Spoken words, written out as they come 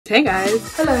Hey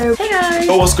guys. Hello. Hey guys.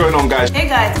 Oh, what's going on, guys? Hey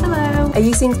guys. Hello. Are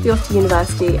you soon to be off to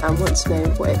university and want to know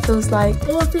what it feels like?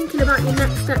 Or thinking about your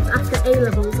next steps after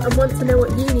A-levels and want to know what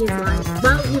uni is like?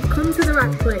 Well, you've come to the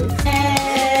right place.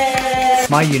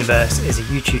 My Uni-verse is a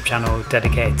YouTube channel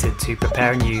dedicated to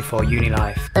preparing you for uni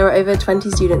life. There are over 20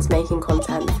 students making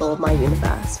content for My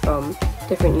Uni-verse from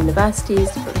different universities,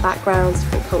 different backgrounds,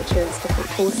 different cultures, different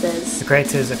courses. The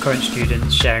creators are current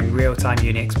students sharing real-time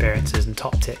uni experiences and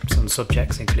top tips on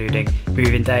subjects including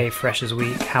moving day, freshers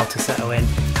week, how to settle in,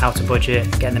 how to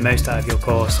budget, getting the most out of your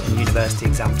course and university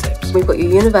exam tips. We've got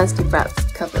your university prep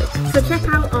covered. So check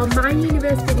out our My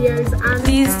Uni-verse videos and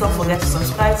please don't forget to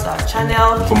subscribe to our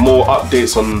channel for more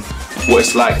updates on what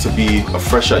it's like to be a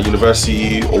fresh at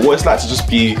university or what it's like to just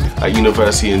be at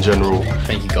university in general.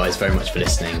 Thank you guys very much for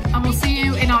listening. And we'll see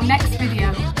you in our next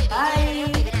video.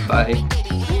 bye Bye.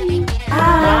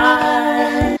 bye.